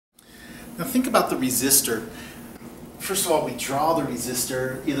Now think about the resistor. First of all, we draw the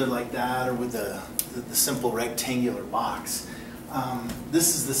resistor either like that or with the simple rectangular box.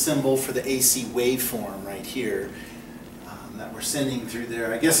 This is the symbol for the AC waveform right here that we're sending through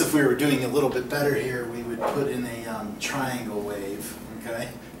there. I guess if we were doing a little bit better here, we would put in a triangle wave, okay,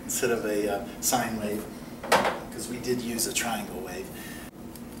 instead of a sine wave, because we did use a triangle wave.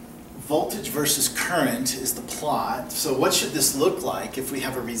 Voltage versus current is the plot. So what should this look like if we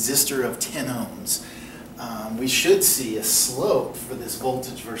have a resistor of 10 ohms? We should see a slope for this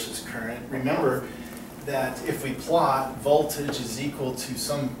voltage versus current. Remember that if we plot, voltage is equal to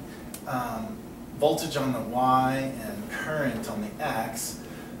some voltage on the y and current on the x.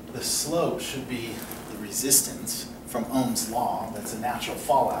 The slope should be the resistance from Ohm's law. That's a natural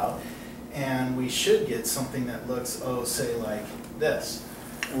fallout. And we should get something that looks, say like this.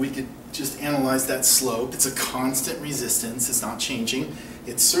 We could just analyze that slope. It's a constant resistance. It's not changing.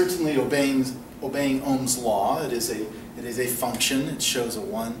 It's certainly obeying Ohm's law. It is a function. It shows a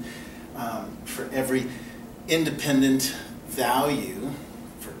 1 for every independent value.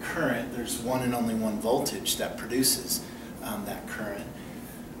 For current, there's one and only one voltage that produces that current.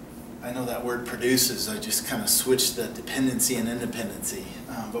 I know that word produces, I just kind of switched the dependency and independency.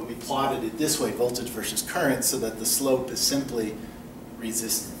 But we plotted it this way, voltage versus current, so that the slope is simply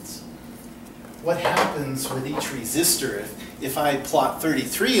resistance. What happens with each resistor if I plot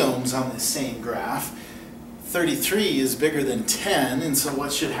 33 ohms on this same graph? 33 is bigger than 10, and so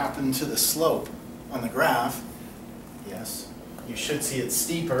what should happen to the slope on the graph? Yes, you should see it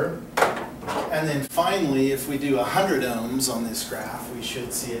steeper. And then finally, if we do 100 ohms on this graph, we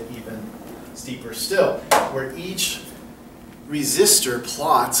should see it even steeper still, where each resistor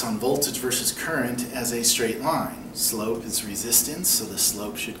plots on voltage versus current as a straight line. Slope is resistance, so the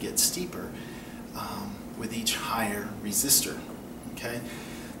slope should get steeper with each higher resistor. Okay?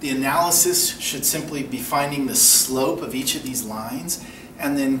 The analysis should simply be finding the slope of each of these lines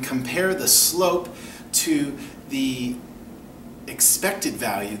and then compare the slope to the expected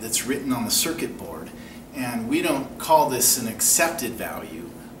value that's written on the circuit board. And we don't call this an accepted value.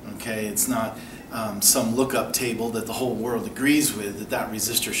 Okay? It's not some lookup table that the whole world agrees with, that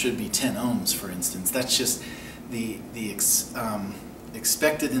resistor should be 10 ohms, for instance. That's just the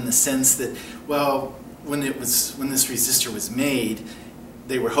expected in the sense that, well, when this resistor was made,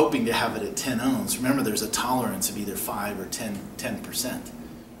 they were hoping to have it at 10 ohms. Remember, there's a tolerance of either 5 or 10%.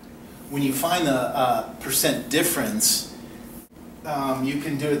 When you find the percent difference, you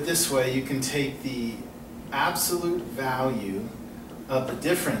can do it this way. You can take the absolute value of the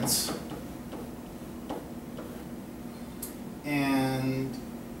difference, and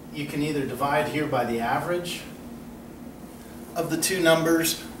you can either divide here by the average of the two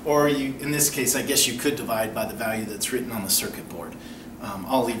numbers, or you, in this case, I guess you could divide by the value that's written on the circuit board.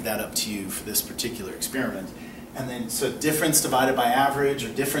 I'll leave that up to you for this particular experiment. And then, so difference divided by average,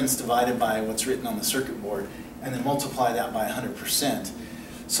 or difference divided by what's written on the circuit board, and then multiply that by 100%.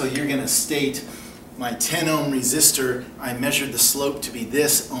 So you're going to state, my 10 ohm resistor, I measured the slope to be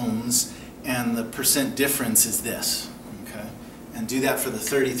this ohms, and the percent difference is this. Okay? And do that for the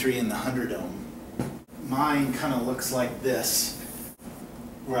 33 and the 100 ohm. Mine kind of looks like this,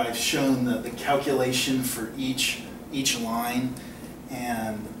 where I've shown the calculation for each line,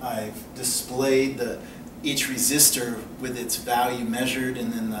 and I've displayed each resistor with its value measured,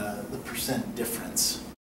 and then the percent difference.